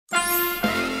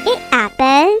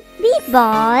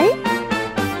ball.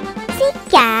 C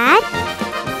cat.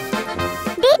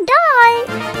 D doll.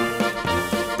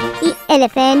 E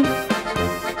elephant.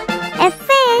 F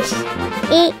fish.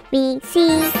 A B C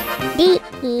D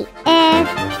E F.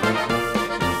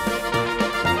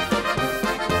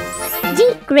 G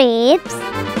grapes.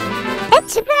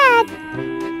 H rat.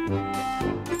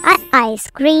 I ice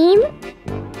cream.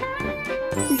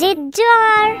 J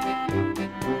jar.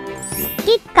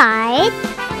 K kite.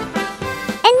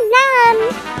 And lamb.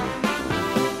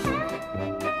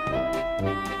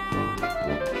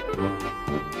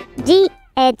 G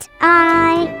H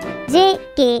I J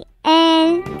K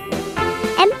L.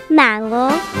 M mango.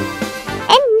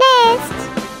 And nest.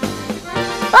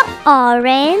 O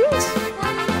orange.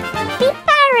 P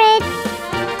parrot.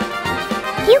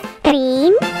 Q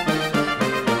queen.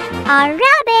 R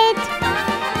rabbit.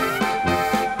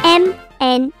 M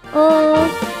N O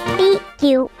P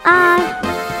Q R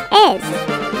S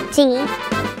T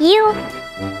U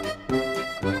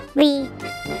V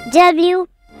W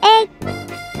X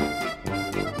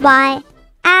Y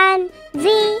and Z.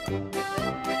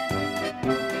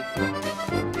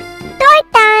 Toy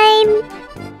time!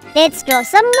 Let's draw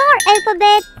some more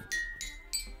alphabet.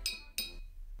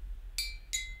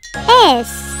 S.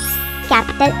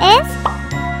 Capital S.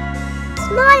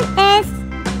 Small s.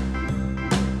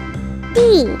 T.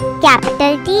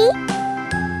 Capital T.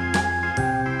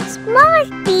 Small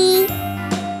t.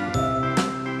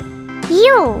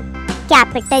 U.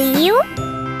 Capital U.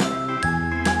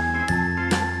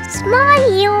 Small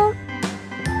u.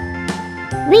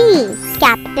 V.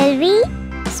 Capital V.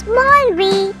 Small v.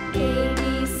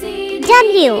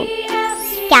 W.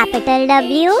 Capital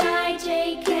W.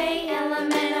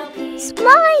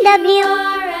 Small w.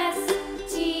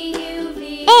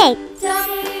 X.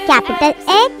 Capital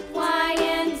X.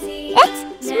 X.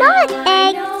 Small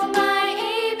x.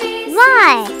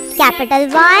 Y. Capital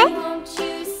Y.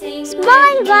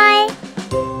 Small y.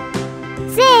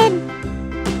 Z.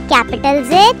 Capital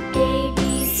Z.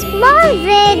 Small z.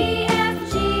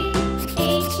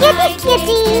 Kitty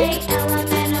kitty.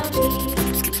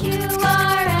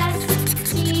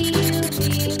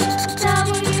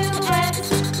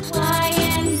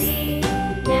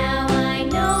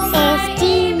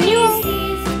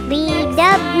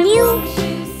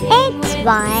 X,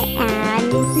 Y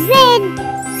and Z.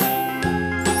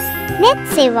 Let's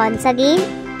say once again.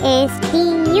 S, T,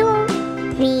 U,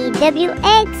 V, W,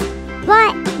 X, Y,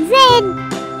 Z.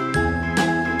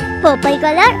 Purple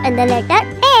color and the letter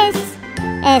S.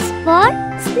 S for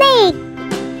snake.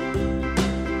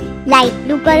 Light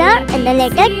blue color and the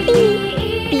letter T.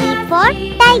 T for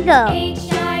tiger.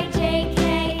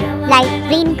 Light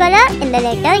green color and the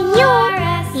letter U.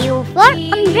 U for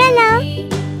umbrella.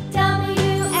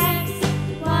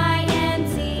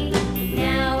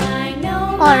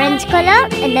 Orange color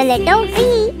and the letter V.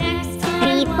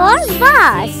 V for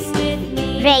vase.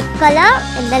 Red color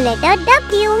and the letter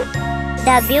W.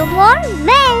 W for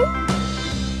well.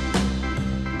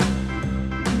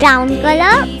 Brown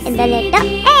color and the letter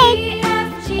X.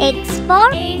 X for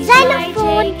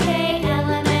xylophone.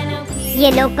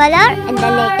 Yellow color and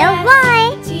the letter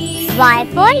Y. Y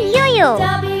for yo-yo.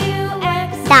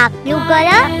 Dark blue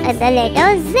color and the letter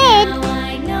Z.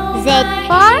 Z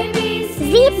for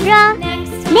zebra.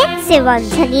 Let's say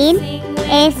once again.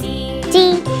 S,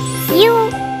 T, U,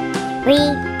 V,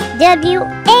 W,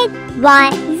 X,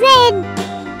 Y, Z.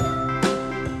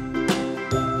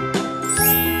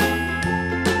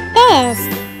 S.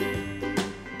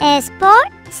 S for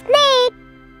snake.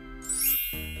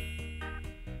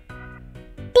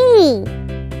 T.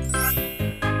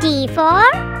 T for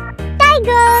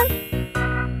tiger.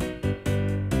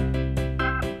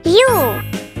 U.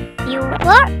 U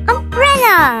for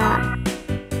umbrella.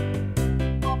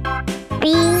 V.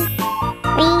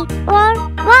 V for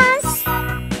vase.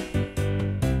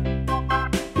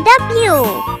 W.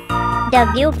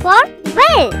 W for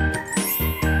well.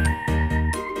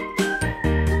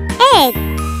 X.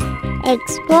 X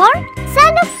for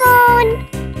xylophone.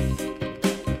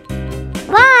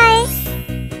 Y.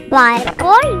 Y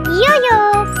for yo-yo.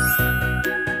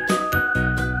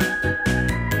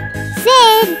 Z.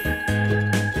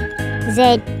 Z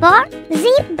for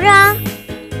zebra.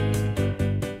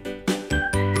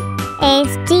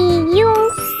 S, T, U,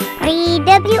 V,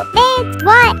 W, X,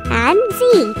 Y and Z.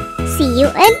 See you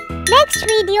in next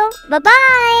video.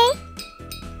 Bye-bye.